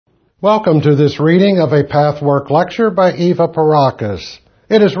Welcome to this reading of a Pathwork lecture by Eva Paracas.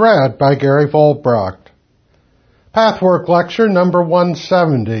 It is read by Gary Volbracht. Pathwork lecture number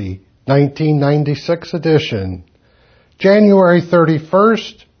 170, 1996 edition, January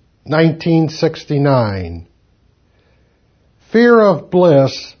 31st, 1969. Fear of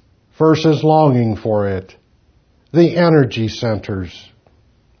bliss versus longing for it. The energy centers.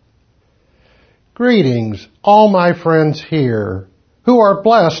 Greetings, all my friends here, who are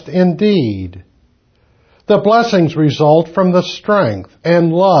blessed indeed. The blessings result from the strength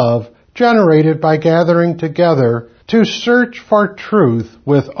and love generated by gathering together to search for truth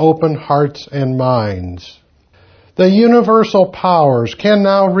with open hearts and minds. The universal powers can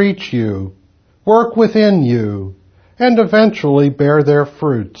now reach you, work within you, and eventually bear their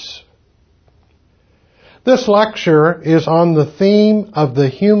fruits. This lecture is on the theme of the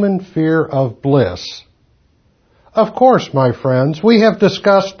human fear of bliss. Of course, my friends, we have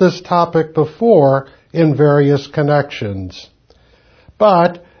discussed this topic before in various connections.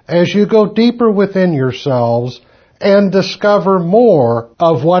 But as you go deeper within yourselves and discover more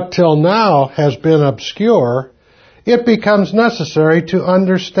of what till now has been obscure, it becomes necessary to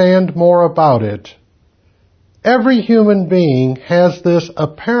understand more about it. Every human being has this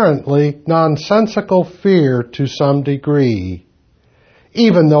apparently nonsensical fear to some degree.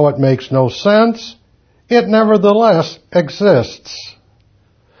 Even though it makes no sense, it nevertheless exists.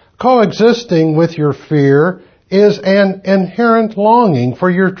 Coexisting with your fear is an inherent longing for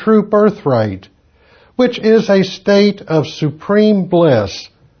your true birthright, which is a state of supreme bliss,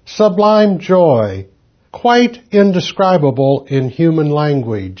 sublime joy, quite indescribable in human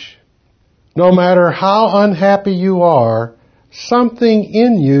language. No matter how unhappy you are, something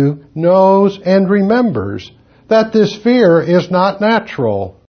in you knows and remembers that this fear is not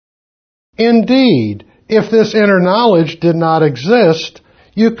natural. Indeed, if this inner knowledge did not exist,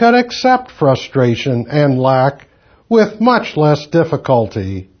 you could accept frustration and lack with much less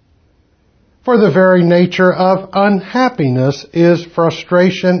difficulty. For the very nature of unhappiness is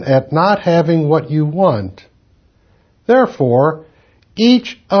frustration at not having what you want. Therefore,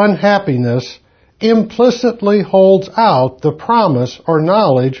 each unhappiness implicitly holds out the promise or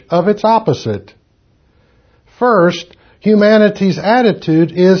knowledge of its opposite. First, humanity's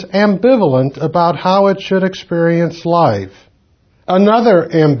attitude is ambivalent about how it should experience life. Another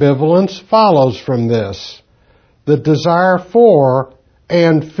ambivalence follows from this: the desire for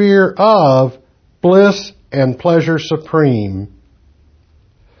and fear of bliss and pleasure supreme.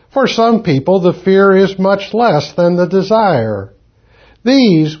 For some people, the fear is much less than the desire.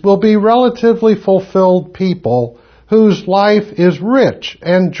 These will be relatively fulfilled people whose life is rich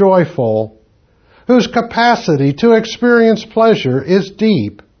and joyful, whose capacity to experience pleasure is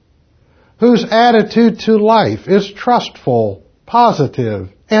deep, whose attitude to life is trustful, positive,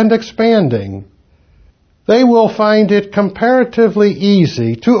 and expanding. They will find it comparatively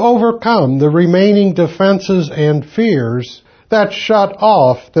easy to overcome the remaining defenses and fears that shut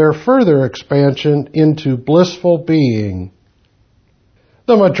off their further expansion into blissful being.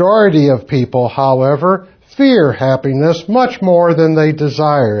 The majority of people, however, fear happiness much more than they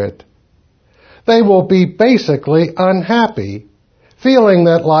desire it. They will be basically unhappy, feeling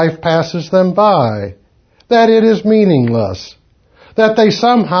that life passes them by, that it is meaningless, that they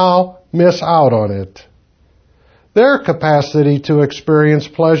somehow miss out on it. Their capacity to experience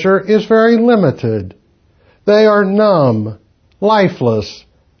pleasure is very limited. They are numb, lifeless,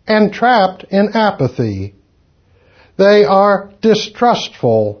 and trapped in apathy. They are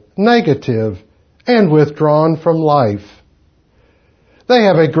distrustful, negative, and withdrawn from life. They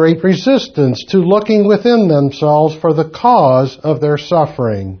have a great resistance to looking within themselves for the cause of their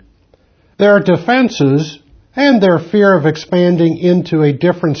suffering. Their defenses and their fear of expanding into a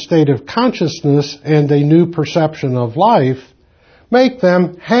different state of consciousness and a new perception of life make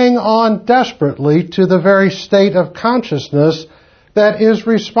them hang on desperately to the very state of consciousness that is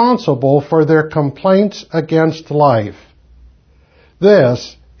responsible for their complaints against life.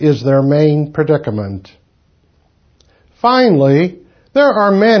 This is their main predicament. Finally, there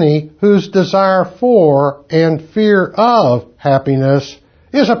are many whose desire for and fear of happiness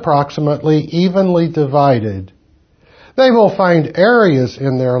is approximately evenly divided. They will find areas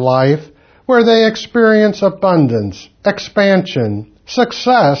in their life where they experience abundance, expansion,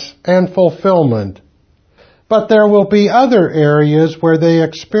 success, and fulfillment. But there will be other areas where they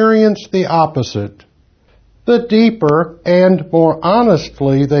experience the opposite. The deeper and more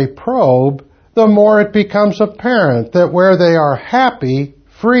honestly they probe, the more it becomes apparent that where they are happy,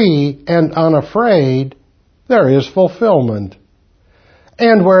 free, and unafraid, there is fulfillment.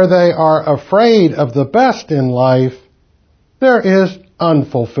 And where they are afraid of the best in life, there is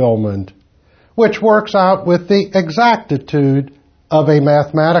unfulfillment, which works out with the exactitude of a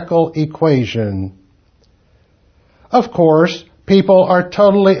mathematical equation. Of course, people are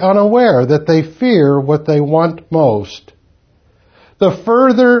totally unaware that they fear what they want most. The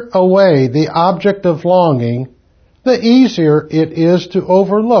further away the object of longing, the easier it is to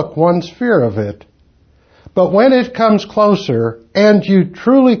overlook one's fear of it. But when it comes closer and you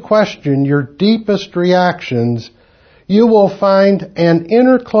truly question your deepest reactions, you will find an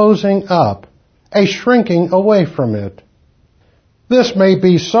inner closing up, a shrinking away from it. This may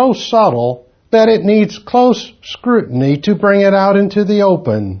be so subtle that it needs close scrutiny to bring it out into the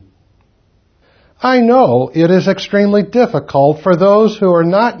open. I know it is extremely difficult for those who are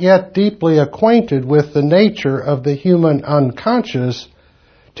not yet deeply acquainted with the nature of the human unconscious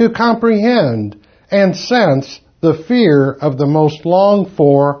to comprehend and sense the fear of the most longed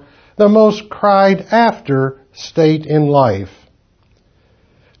for, the most cried after state in life.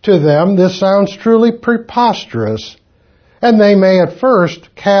 To them, this sounds truly preposterous, and they may at first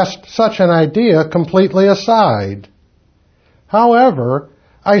cast such an idea completely aside. However,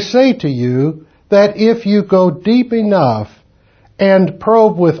 I say to you that if you go deep enough and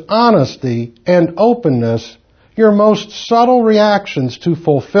probe with honesty and openness your most subtle reactions to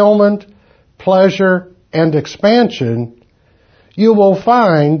fulfillment, pleasure, and expansion, you will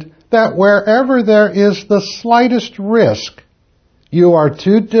find that wherever there is the slightest risk, you are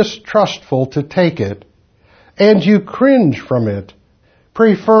too distrustful to take it, and you cringe from it,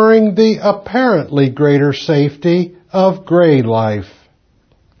 preferring the apparently greater safety of gray life.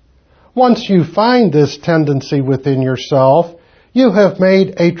 Once you find this tendency within yourself, you have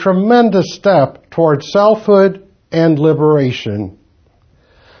made a tremendous step toward selfhood and liberation.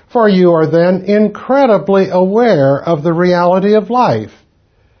 For you are then incredibly aware of the reality of life,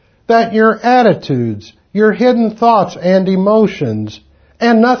 that your attitudes, your hidden thoughts and emotions,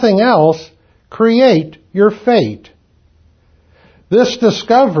 and nothing else create your fate. This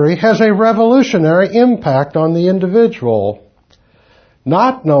discovery has a revolutionary impact on the individual.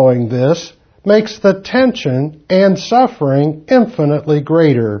 Not knowing this makes the tension and suffering infinitely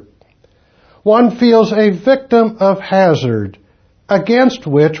greater. One feels a victim of hazard, against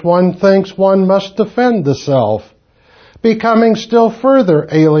which one thinks one must defend the self, becoming still further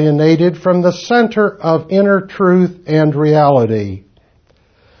alienated from the center of inner truth and reality.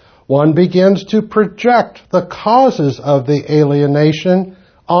 One begins to project the causes of the alienation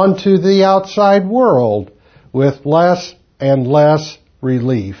onto the outside world with less and less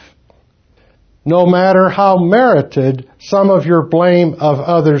relief. No matter how merited some of your blame of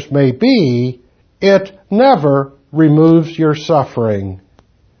others may be, it never removes your suffering.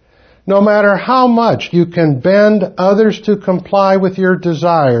 No matter how much you can bend others to comply with your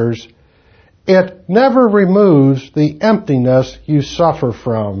desires, it never removes the emptiness you suffer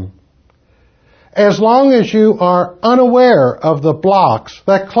from. As long as you are unaware of the blocks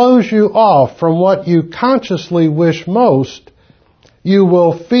that close you off from what you consciously wish most, you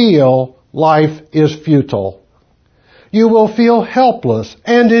will feel life is futile. You will feel helpless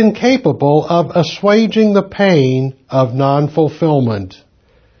and incapable of assuaging the pain of non-fulfillment.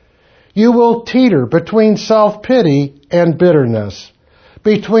 You will teeter between self-pity and bitterness,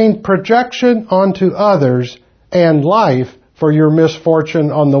 between projection onto others and life for your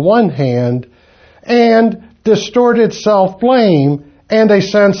misfortune on the one hand, and distorted self-blame and a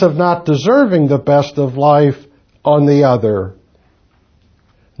sense of not deserving the best of life on the other.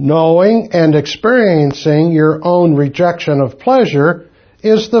 Knowing and experiencing your own rejection of pleasure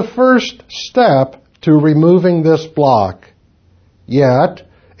is the first step to removing this block. Yet,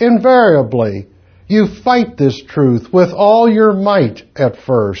 invariably, you fight this truth with all your might at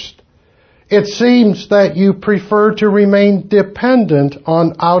first. It seems that you prefer to remain dependent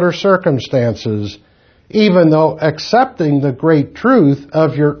on outer circumstances, even though accepting the great truth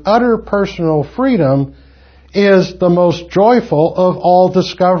of your utter personal freedom is the most joyful of all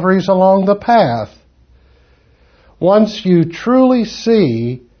discoveries along the path. Once you truly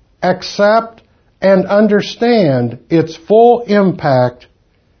see, accept, and understand its full impact,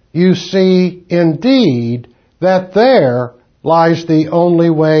 you see indeed that there lies the only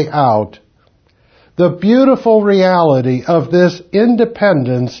way out. The beautiful reality of this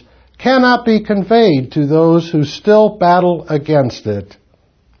independence cannot be conveyed to those who still battle against it.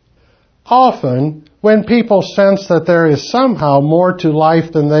 Often, when people sense that there is somehow more to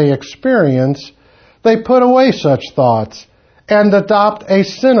life than they experience, they put away such thoughts and adopt a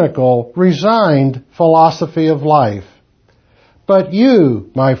cynical, resigned philosophy of life. But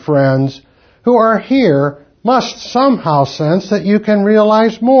you, my friends, who are here, must somehow sense that you can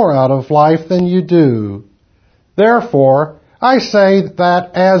realize more out of life than you do. Therefore, I say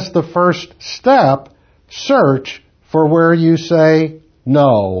that as the first step, search for where you say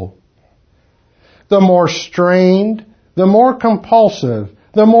no. The more strained, the more compulsive,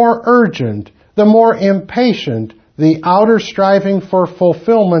 the more urgent, the more impatient the outer striving for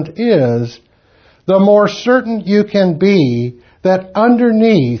fulfillment is, the more certain you can be that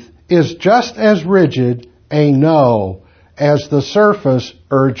underneath is just as rigid a no as the surface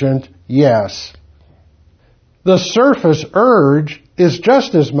urgent yes. The surface urge is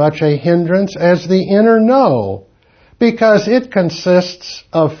just as much a hindrance as the inner no, because it consists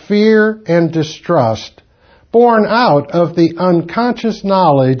of fear and distrust, born out of the unconscious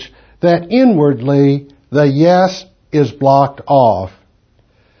knowledge that inwardly the yes is blocked off.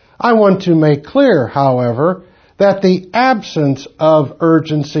 I want to make clear, however, that the absence of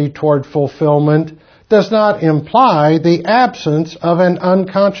urgency toward fulfillment does not imply the absence of an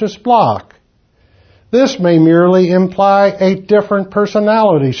unconscious block. This may merely imply a different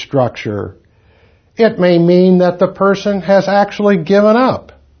personality structure. It may mean that the person has actually given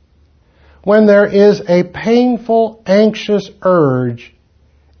up. When there is a painful, anxious urge,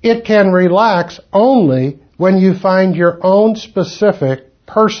 it can relax only when you find your own specific,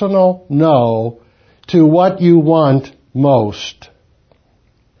 personal no to what you want most.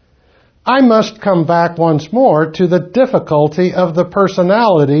 I must come back once more to the difficulty of the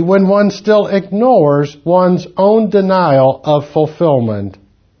personality when one still ignores one's own denial of fulfillment.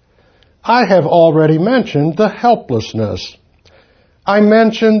 I have already mentioned the helplessness. I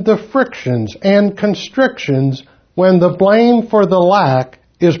mentioned the frictions and constrictions when the blame for the lack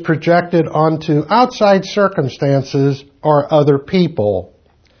is projected onto outside circumstances or other people.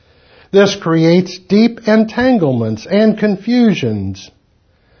 This creates deep entanglements and confusions.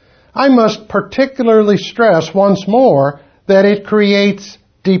 I must particularly stress once more that it creates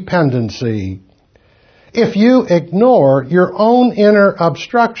dependency. If you ignore your own inner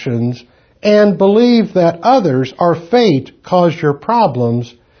obstructions and believe that others or fate caused your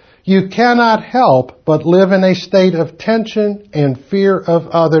problems, you cannot help but live in a state of tension and fear of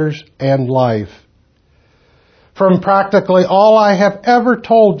others and life. From practically all I have ever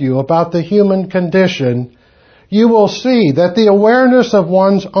told you about the human condition, you will see that the awareness of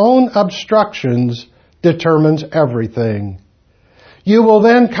one's own obstructions determines everything. You will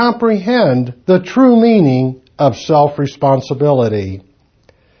then comprehend the true meaning of self-responsibility.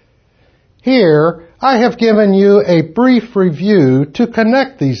 Here, I have given you a brief review to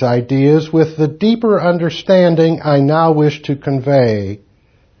connect these ideas with the deeper understanding I now wish to convey.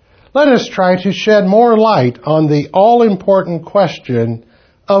 Let us try to shed more light on the all-important question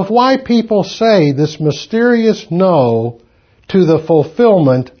of why people say this mysterious no to the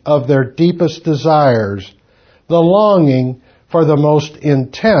fulfillment of their deepest desires, the longing for the most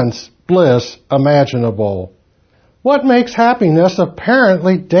intense bliss imaginable. What makes happiness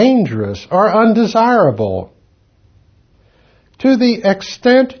apparently dangerous or undesirable? To the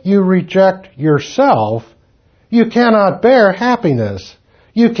extent you reject yourself, you cannot bear happiness.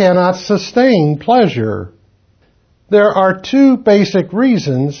 You cannot sustain pleasure. There are two basic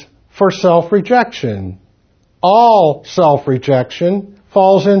reasons for self-rejection. All self-rejection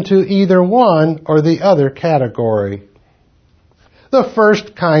falls into either one or the other category. The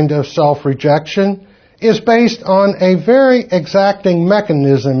first kind of self-rejection is based on a very exacting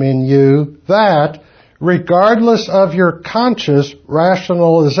mechanism in you that, regardless of your conscious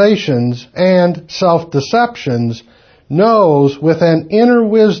rationalizations and self-deceptions, knows with an inner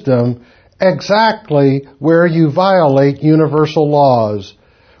wisdom exactly where you violate universal laws,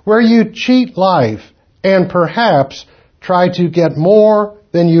 where you cheat life, and perhaps try to get more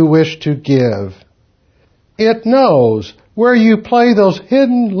than you wish to give. It knows where you play those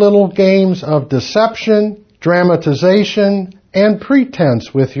hidden little games of deception, dramatization, and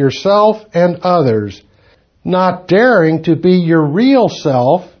pretense with yourself and others, not daring to be your real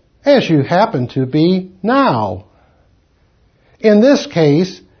self as you happen to be now. In this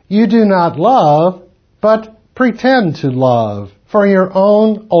case, you do not love, but pretend to love for your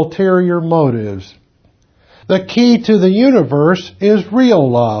own ulterior motives. The key to the universe is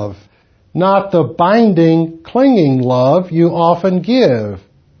real love, not the binding, clinging love you often give.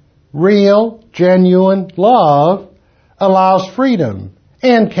 Real, genuine love allows freedom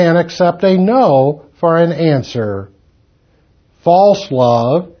and can accept a no for an answer. False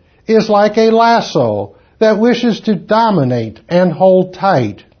love is like a lasso that wishes to dominate and hold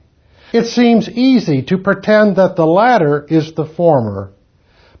tight. It seems easy to pretend that the latter is the former,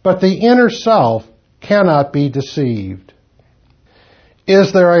 but the inner self cannot be deceived.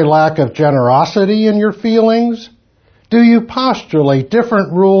 Is there a lack of generosity in your feelings? Do you postulate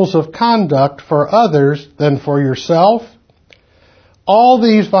different rules of conduct for others than for yourself? All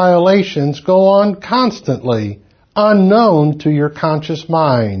these violations go on constantly, unknown to your conscious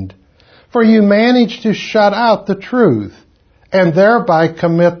mind, for you manage to shut out the truth, and thereby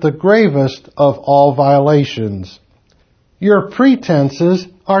commit the gravest of all violations. Your pretenses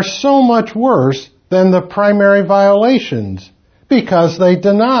are so much worse than the primary violations, because they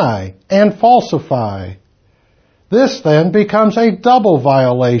deny and falsify. This then becomes a double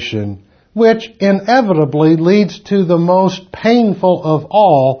violation, which inevitably leads to the most painful of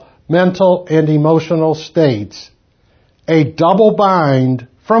all mental and emotional states, a double bind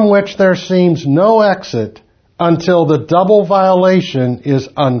from which there seems no exit until the double violation is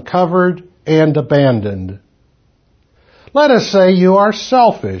uncovered and abandoned. Let us say you are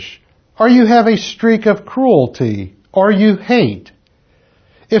selfish, or you have a streak of cruelty, or you hate.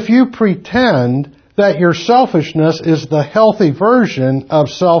 If you pretend that your selfishness is the healthy version of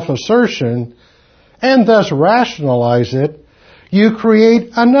self-assertion, and thus rationalize it, you create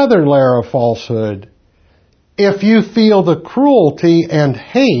another layer of falsehood. If you feel the cruelty and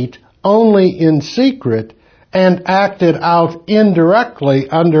hate only in secret and act it out indirectly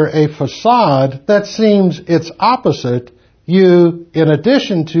under a facade that seems its opposite, you, in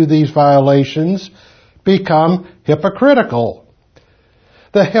addition to these violations, become hypocritical.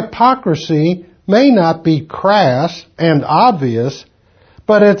 The hypocrisy may not be crass and obvious,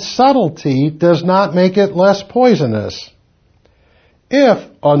 but its subtlety does not make it less poisonous. If,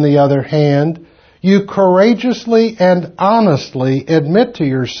 on the other hand, you courageously and honestly admit to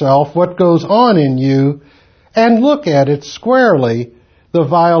yourself what goes on in you and look at it squarely, the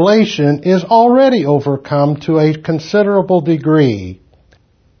violation is already overcome to a considerable degree.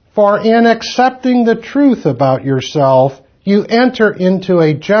 For in accepting the truth about yourself, you enter into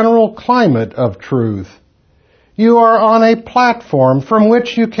a general climate of truth. You are on a platform from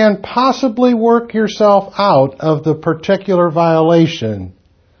which you can possibly work yourself out of the particular violation.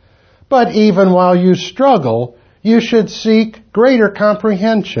 But even while you struggle, you should seek greater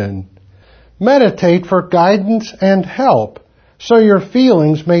comprehension. Meditate for guidance and help, so your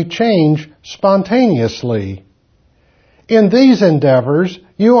feelings may change spontaneously. In these endeavors,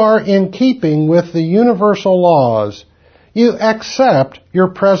 you are in keeping with the universal laws. You accept your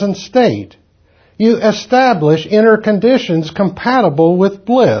present state. You establish inner conditions compatible with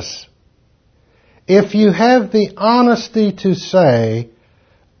bliss. If you have the honesty to say,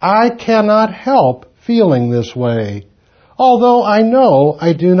 I cannot help feeling this way, although I know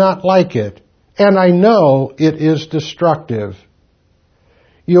I do not like it, and I know it is destructive.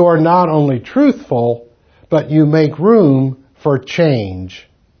 You are not only truthful, but you make room for change.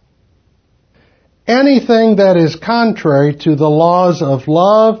 Anything that is contrary to the laws of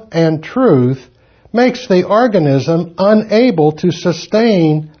love and truth makes the organism unable to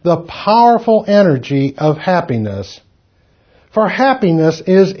sustain the powerful energy of happiness. For happiness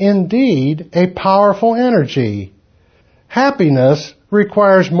is indeed a powerful energy. Happiness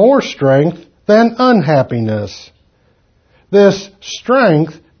requires more strength than unhappiness. This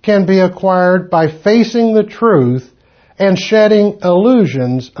strength can be acquired by facing the truth and shedding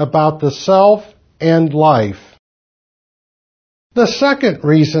illusions about the self and life. The second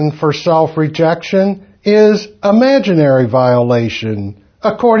reason for self-rejection is imaginary violation,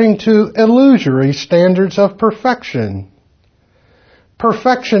 according to illusory standards of perfection.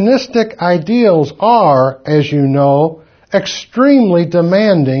 Perfectionistic ideals are, as you know, extremely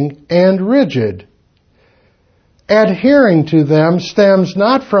demanding and rigid. Adhering to them stems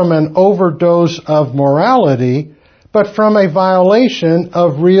not from an overdose of morality, but from a violation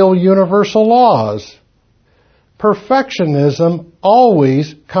of real universal laws. Perfectionism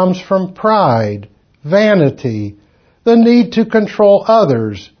always comes from pride, vanity, the need to control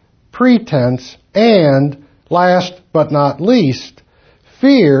others, pretense, and, last but not least,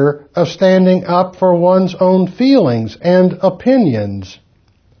 fear of standing up for one's own feelings and opinions.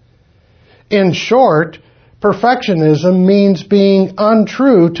 In short, perfectionism means being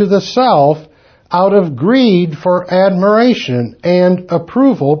untrue to the self out of greed for admiration and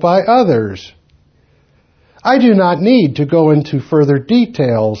approval by others. I do not need to go into further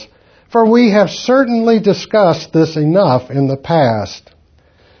details, for we have certainly discussed this enough in the past.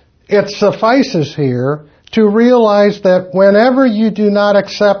 It suffices here to realize that whenever you do not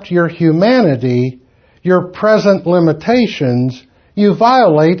accept your humanity, your present limitations, you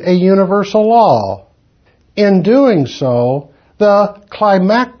violate a universal law. In doing so, the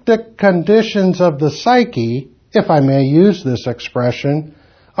climactic conditions of the psyche, if I may use this expression,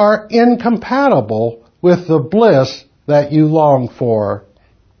 are incompatible with the bliss that you long for.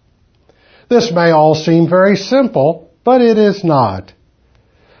 This may all seem very simple, but it is not.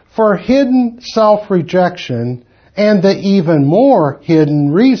 For hidden self-rejection and the even more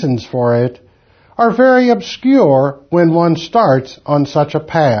hidden reasons for it are very obscure when one starts on such a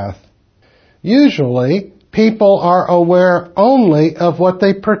path. Usually, people are aware only of what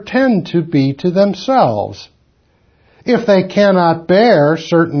they pretend to be to themselves. If they cannot bear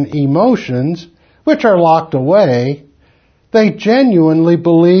certain emotions, which are locked away, they genuinely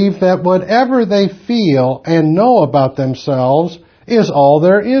believe that whatever they feel and know about themselves is all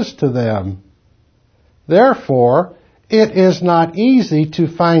there is to them. Therefore, it is not easy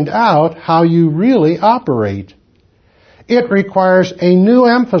to find out how you really operate. It requires a new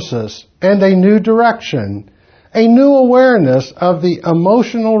emphasis and a new direction, a new awareness of the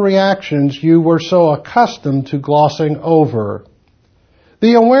emotional reactions you were so accustomed to glossing over.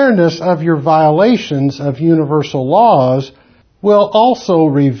 The awareness of your violations of universal laws will also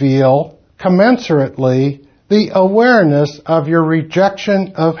reveal, commensurately, the awareness of your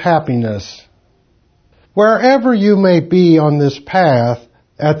rejection of happiness. Wherever you may be on this path,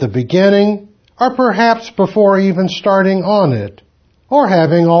 at the beginning, or perhaps before even starting on it, or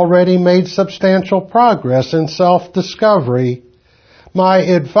having already made substantial progress in self-discovery, my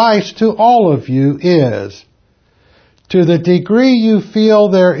advice to all of you is, to the degree you feel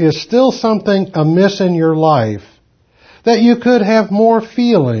there is still something amiss in your life, that you could have more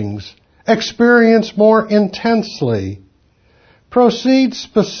feelings, experience more intensely, proceed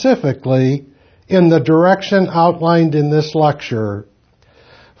specifically in the direction outlined in this lecture.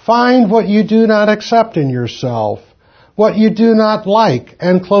 Find what you do not accept in yourself, what you do not like,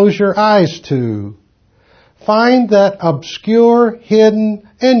 and close your eyes to. Find that obscure, hidden,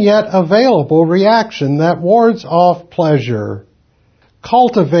 and yet available reaction that wards off pleasure.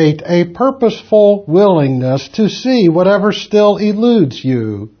 Cultivate a purposeful willingness to see whatever still eludes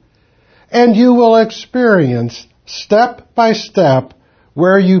you, and you will experience, step by step,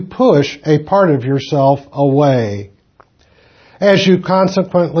 where you push a part of yourself away. As you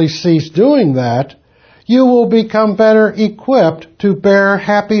consequently cease doing that, you will become better equipped to bear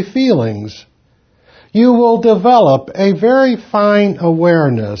happy feelings. You will develop a very fine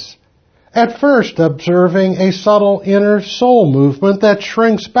awareness, at first observing a subtle inner soul movement that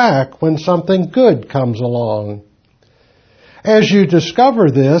shrinks back when something good comes along. As you discover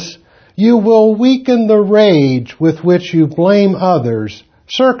this, you will weaken the rage with which you blame others,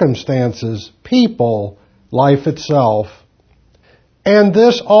 circumstances, people, life itself. And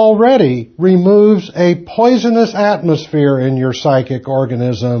this already removes a poisonous atmosphere in your psychic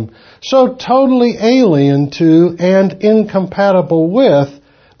organism, so totally alien to and incompatible with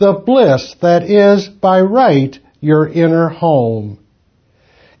the bliss that is, by right, your inner home.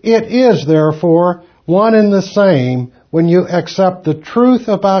 It is, therefore, one and the same when you accept the truth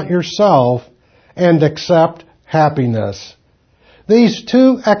about yourself and accept happiness. These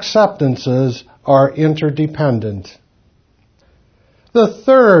two acceptances are interdependent. The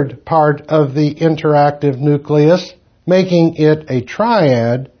third part of the interactive nucleus, making it a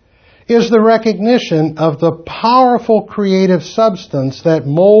triad, is the recognition of the powerful creative substance that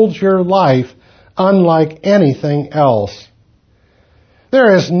molds your life unlike anything else.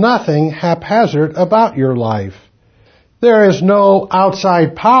 There is nothing haphazard about your life. There is no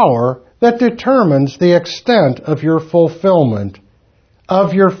outside power that determines the extent of your fulfillment,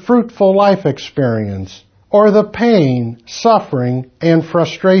 of your fruitful life experience, or the pain, suffering, and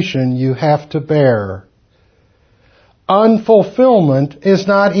frustration you have to bear. Unfulfillment is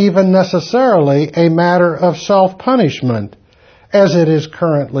not even necessarily a matter of self-punishment, as it is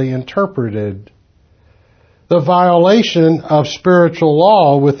currently interpreted. The violation of spiritual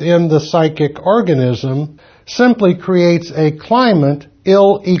law within the psychic organism simply creates a climate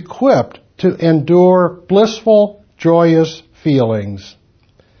ill-equipped to endure blissful, joyous feelings.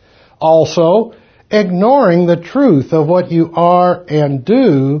 Also, ignoring the truth of what you are and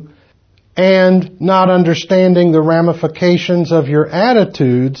do, and not understanding the ramifications of your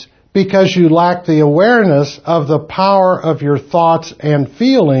attitudes because you lack the awareness of the power of your thoughts and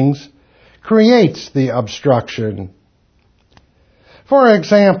feelings, creates the obstruction. For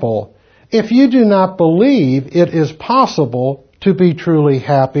example, if you do not believe it is possible to be truly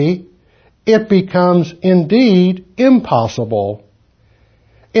happy, it becomes indeed impossible.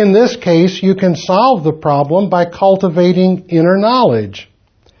 In this case, you can solve the problem by cultivating inner knowledge.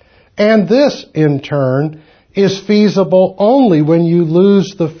 And this, in turn, is feasible only when you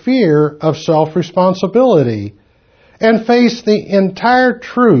lose the fear of self-responsibility and face the entire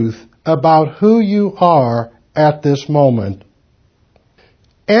truth about who you are at this moment.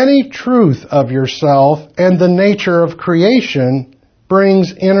 Any truth of yourself and the nature of creation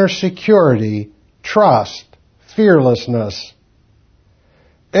brings inner security, trust, fearlessness.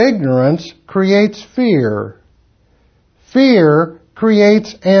 Ignorance creates fear. Fear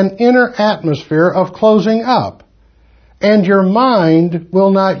creates an inner atmosphere of closing up, and your mind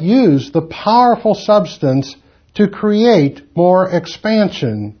will not use the powerful substance to create more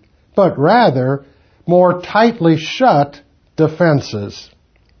expansion, but rather more tightly shut defenses.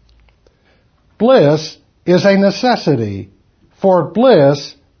 Bliss is a necessity, for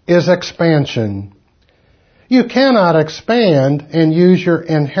bliss is expansion. You cannot expand and use your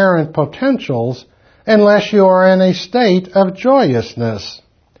inherent potentials unless you are in a state of joyousness.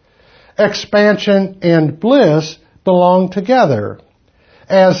 Expansion and bliss belong together,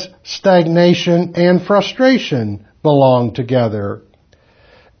 as stagnation and frustration belong together.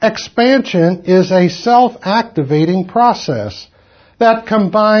 Expansion is a self-activating process that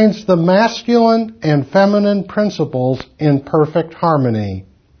combines the masculine and feminine principles in perfect harmony.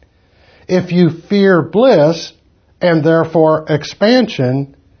 If you fear bliss, and therefore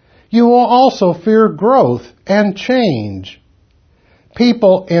expansion, you will also fear growth and change.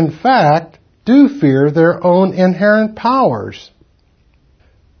 People, in fact, do fear their own inherent powers.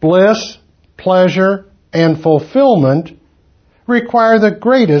 Bliss, pleasure, and fulfillment require the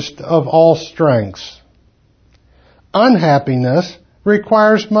greatest of all strengths. Unhappiness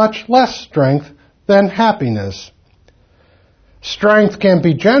requires much less strength than happiness. Strength can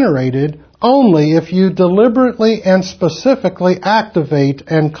be generated only if you deliberately and specifically activate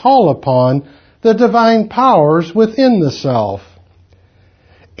and call upon the divine powers within the self.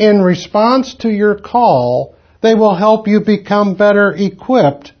 In response to your call, they will help you become better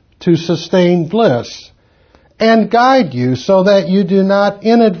equipped to sustain bliss and guide you so that you do not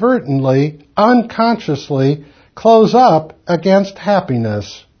inadvertently, unconsciously close up against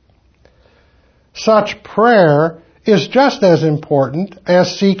happiness. Such prayer is just as important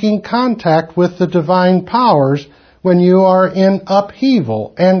as seeking contact with the divine powers when you are in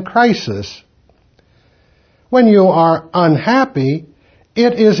upheaval and crisis. When you are unhappy,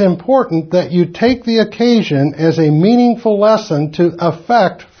 it is important that you take the occasion as a meaningful lesson to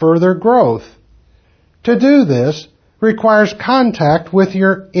effect further growth. To do this requires contact with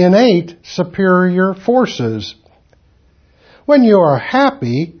your innate superior forces. When you are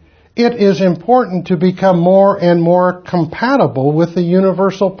happy, it is important to become more and more compatible with the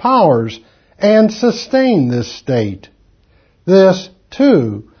universal powers and sustain this state. This,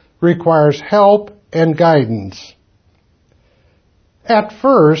 too, requires help and guidance. At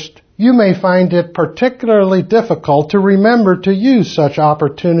first, you may find it particularly difficult to remember to use such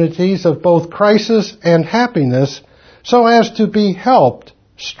opportunities of both crisis and happiness so as to be helped,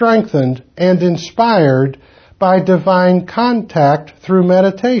 strengthened, and inspired by divine contact through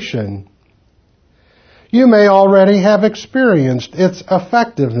meditation. You may already have experienced its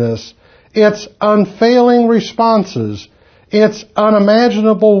effectiveness, its unfailing responses, its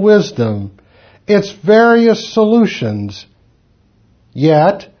unimaginable wisdom, its various solutions.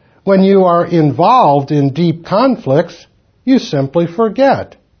 Yet, when you are involved in deep conflicts, you simply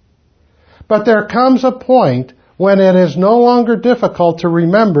forget. But there comes a point when it is no longer difficult to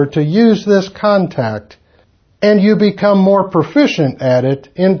remember to use this contact, and you become more proficient at it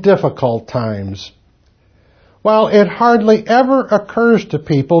in difficult times. While it hardly ever occurs to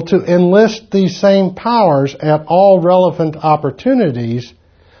people to enlist these same powers at all relevant opportunities,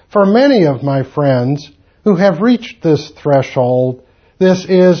 for many of my friends who have reached this threshold, this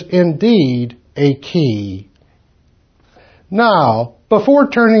is indeed a key. Now, before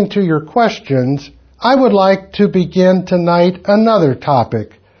turning to your questions, I would like to begin tonight another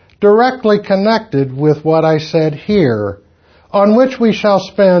topic, directly connected with what I said here, on which we shall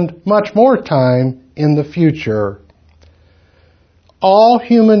spend much more time in the future. All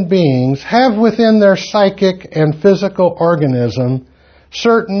human beings have within their psychic and physical organism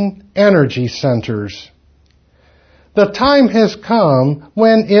certain energy centers. The time has come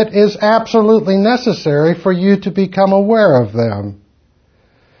when it is absolutely necessary for you to become aware of them.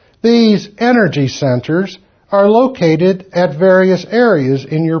 These energy centers are located at various areas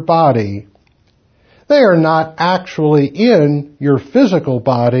in your body. They are not actually in your physical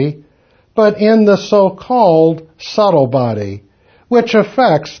body, but in the so-called subtle body, which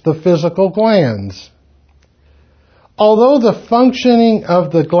affects the physical glands. Although the functioning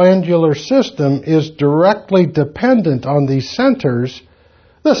of the glandular system is directly dependent on these centers,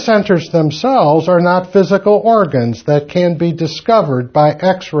 the centers themselves are not physical organs that can be discovered by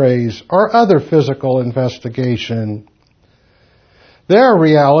X-rays or other physical investigation. Their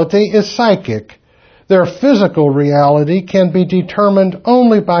reality is psychic. Their physical reality can be determined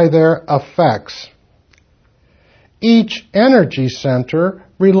only by their effects. Each energy center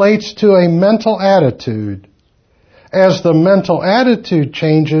relates to a mental attitude. As the mental attitude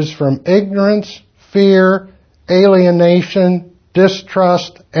changes from ignorance, fear, alienation,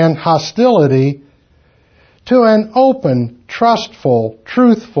 distrust, and hostility to an open, trustful,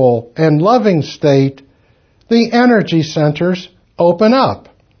 truthful, and loving state, the energy centers open up.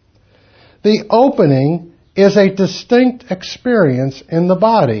 The opening is a distinct experience in the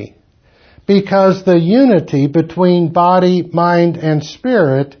body because the unity between body, mind, and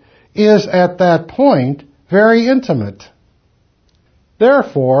spirit is at that point very intimate.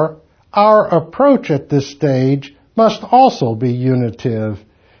 Therefore, our approach at this stage must also be unitive,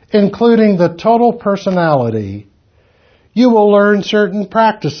 including the total personality. You will learn certain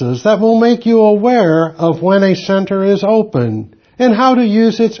practices that will make you aware of when a center is open and how to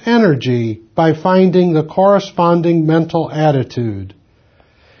use its energy by finding the corresponding mental attitude.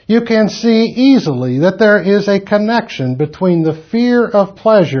 You can see easily that there is a connection between the fear of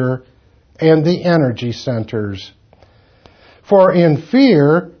pleasure and the energy centers. For in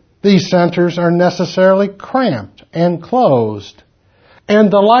fear, these centers are necessarily cramped and closed,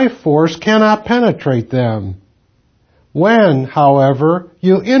 and the life force cannot penetrate them. When, however,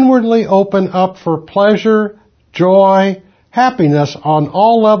 you inwardly open up for pleasure, joy, happiness on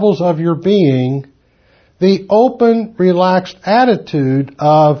all levels of your being, the open, relaxed attitude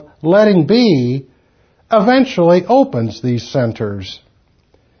of letting be eventually opens these centers.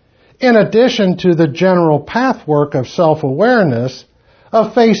 In addition to the general pathwork of self-awareness,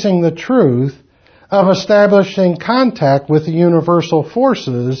 of facing the truth, of establishing contact with the universal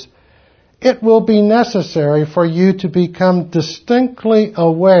forces, it will be necessary for you to become distinctly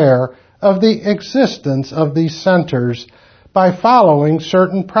aware of the existence of these centers by following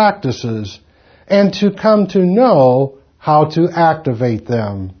certain practices and to come to know how to activate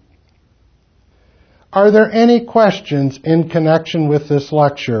them. Are there any questions in connection with this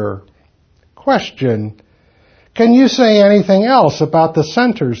lecture? Question: can you say anything else about the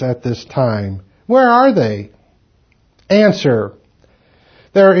centers at this time? Where are they? Answer: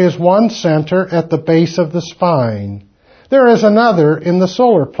 there is one center at the base of the spine. There is another in the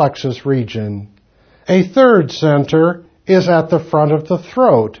solar plexus region. A third center is at the front of the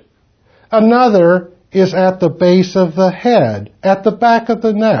throat. Another is at the base of the head, at the back of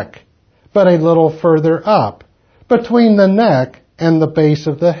the neck, but a little further up, between the neck and the base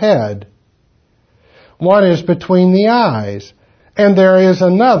of the head. One is between the eyes, and there is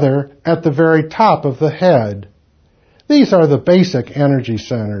another at the very top of the head. These are the basic energy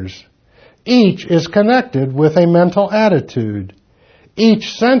centers. Each is connected with a mental attitude.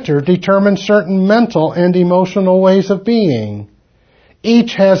 Each center determines certain mental and emotional ways of being.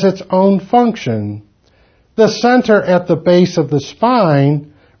 Each has its own function. The center at the base of the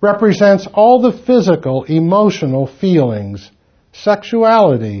spine represents all the physical, emotional feelings,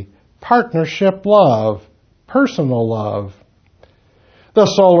 sexuality, partnership love, personal love. The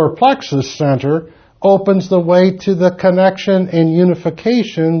solar plexus center opens the way to the connection and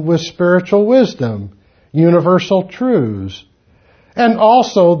unification with spiritual wisdom, universal truths, and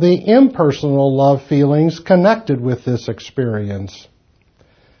also the impersonal love feelings connected with this experience.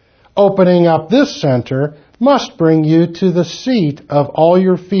 Opening up this center must bring you to the seat of all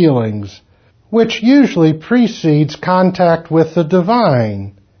your feelings, which usually precedes contact with the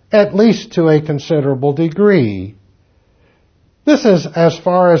divine, at least to a considerable degree. This is as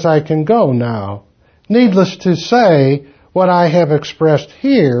far as I can go now. Needless to say, what I have expressed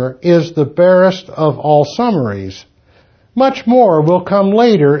here is the barest of all summaries. Much more will come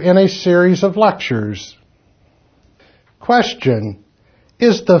later in a series of lectures. Question: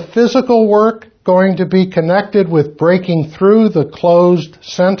 is the physical work going to be connected with breaking through the closed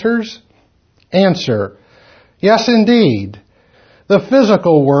centers? Answer: yes, indeed. The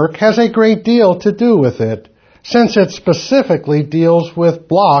physical work has a great deal to do with it, since it specifically deals with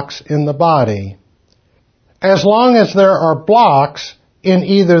blocks in the body. As long as there are blocks in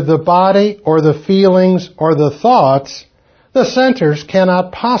either the body or the feelings or the thoughts, the centers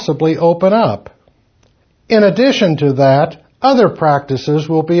cannot possibly open up. In addition to that, other practices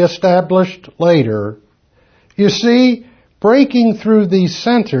will be established later. You see, breaking through these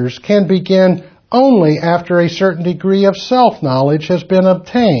centers can begin only after a certain degree of self-knowledge has been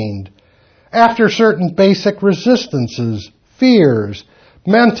obtained, after certain basic resistances, fears,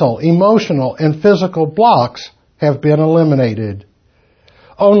 mental, emotional, and physical blocks have been eliminated.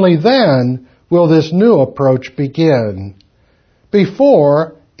 Only then will this new approach begin.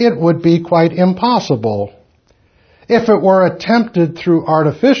 Before, it would be quite impossible. If it were attempted through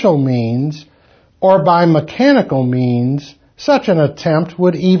artificial means or by mechanical means, such an attempt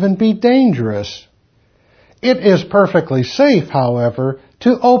would even be dangerous. It is perfectly safe, however,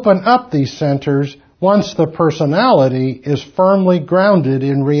 to open up these centers once the personality is firmly grounded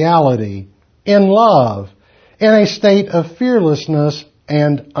in reality, in love, in a state of fearlessness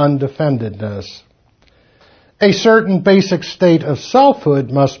and undefendedness. A certain basic state of selfhood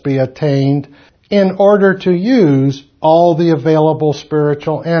must be attained in order to use all the available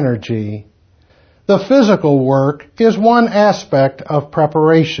spiritual energy. The physical work is one aspect of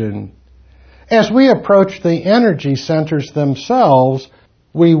preparation. As we approach the energy centers themselves,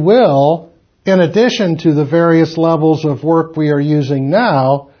 we will, in addition to the various levels of work we are using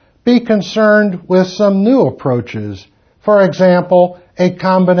now, be concerned with some new approaches. For example, a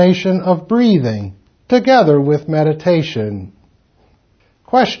combination of breathing together with meditation.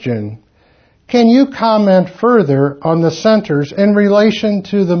 Question: can you comment further on the centers in relation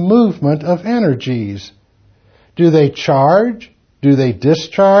to the movement of energies? Do they charge? Do they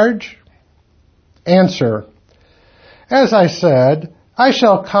discharge? Answer: as I said, I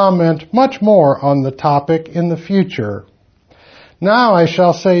shall comment much more on the topic in the future. Now I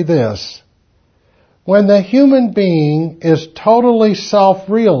shall say this. When the human being is totally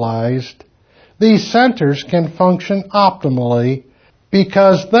self-realized, these centers can function optimally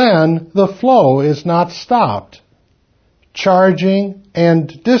because then the flow is not stopped. Charging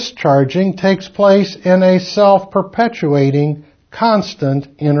and discharging takes place in a self-perpetuating, constant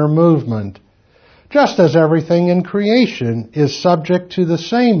inner movement, just as everything in creation is subject to the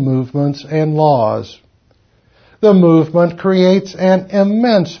same movements and laws. The movement creates an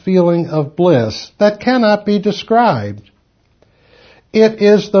immense feeling of bliss that cannot be described. It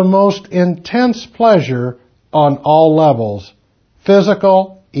is the most intense pleasure on all levels: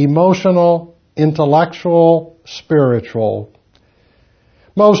 physical, emotional, intellectual, spiritual.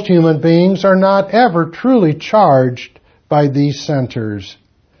 Most human beings are not ever truly charged by these centers.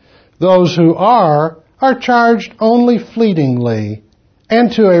 Those who are charged only fleetingly and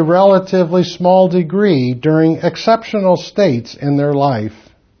to a relatively small degree during exceptional states in their life.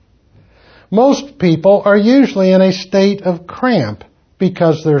 Most people are usually in a state of cramp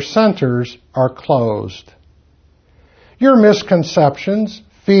because their centers are closed. Your misconceptions,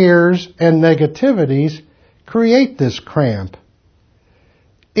 fears, and negativities create this cramp.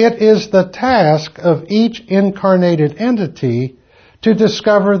 It is the task of each incarnated entity to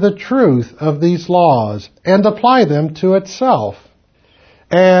discover the truth of these laws and apply them to itself.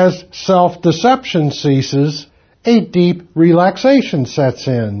 As self-deception ceases, a deep relaxation sets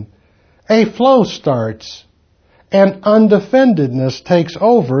in, a flow starts, and undefendedness takes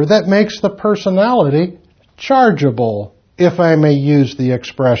over that makes the personality chargeable, if I may use the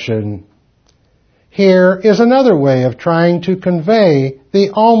expression. Here is another way of trying to convey the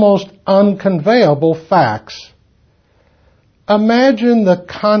almost unconveyable facts. Imagine the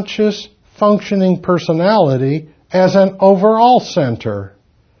conscious, functioning personality as an overall center.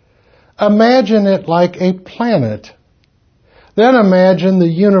 Imagine it like a planet. Then imagine the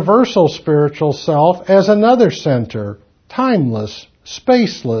universal spiritual self as another center, timeless,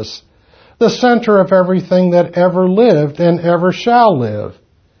 spaceless, the center of everything that ever lived and ever shall live.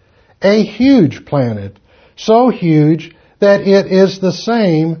 A huge planet, so huge that it is the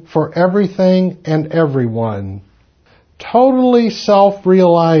same for everything and everyone. Totally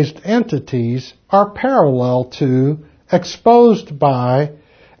self-realized entities are parallel to, exposed by,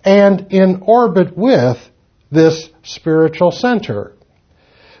 and in orbit with this spiritual center.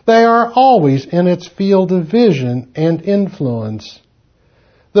 They are always in its field of vision and influence.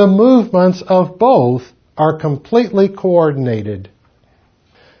 The movements of both are completely coordinated.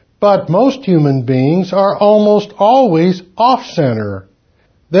 But most human beings are almost always off-center.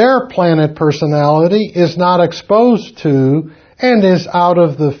 Their planet personality is not exposed to and is out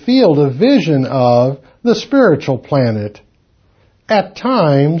of the field of vision of the spiritual planet. At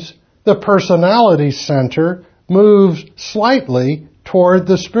times, the personality center moves slightly toward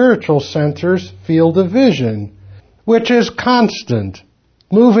the spiritual center's field of vision, which is constant,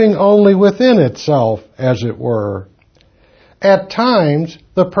 moving only within itself, as it were. At times,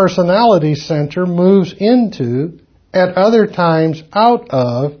 the personality center moves into, at other times out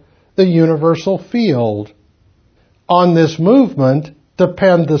of, the universal field. On this movement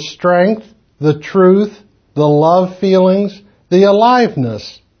depend the strength, the truth, the love feelings, the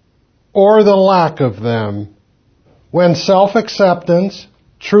aliveness, or the lack of them. When self-acceptance,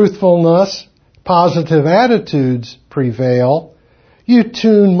 truthfulness, positive attitudes prevail, you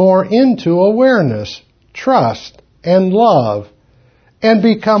tune more into awareness, trust, and love, and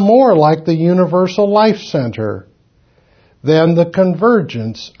become more like the universal life center. Then the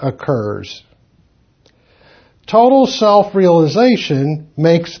convergence occurs. Total self-realization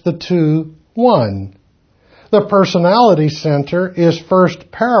makes the two one. The personality center is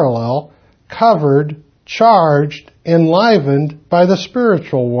first parallel, covered, charged, enlivened by the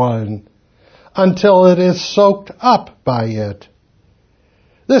spiritual one. until it is soaked up by it.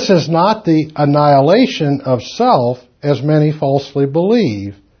 This is not the annihilation of self, as many falsely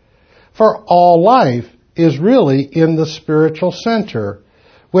believe, for all life is really in the spiritual center,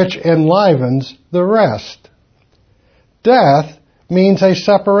 which enlivens the rest. Death means a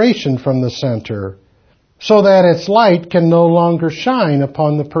separation from the center, so that its light can no longer shine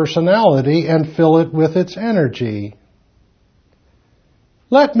upon the personality and fill it with its energy.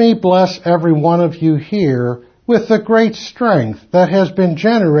 Let me bless every one of you here with the great strength that has been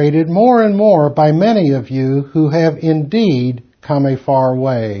generated more and more by many of you who have indeed come a far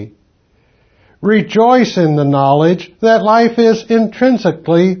way. Rejoice in the knowledge that life is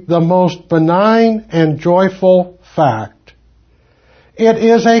intrinsically the most benign and joyful fact. It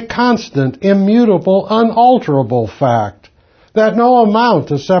is a constant, immutable, unalterable fact that no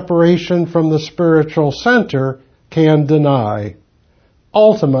amount of separation from the spiritual center can deny.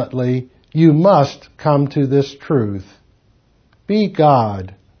 Ultimately, you must come to this truth. Be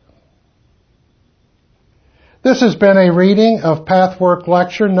God. This has been a reading of Pathwork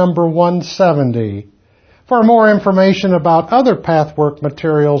Lecture number 170. For more information about other Pathwork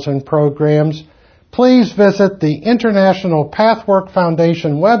materials and programs, please visit the International Pathwork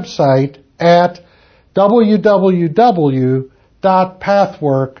Foundation website at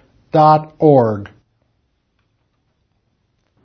www.pathwork.org.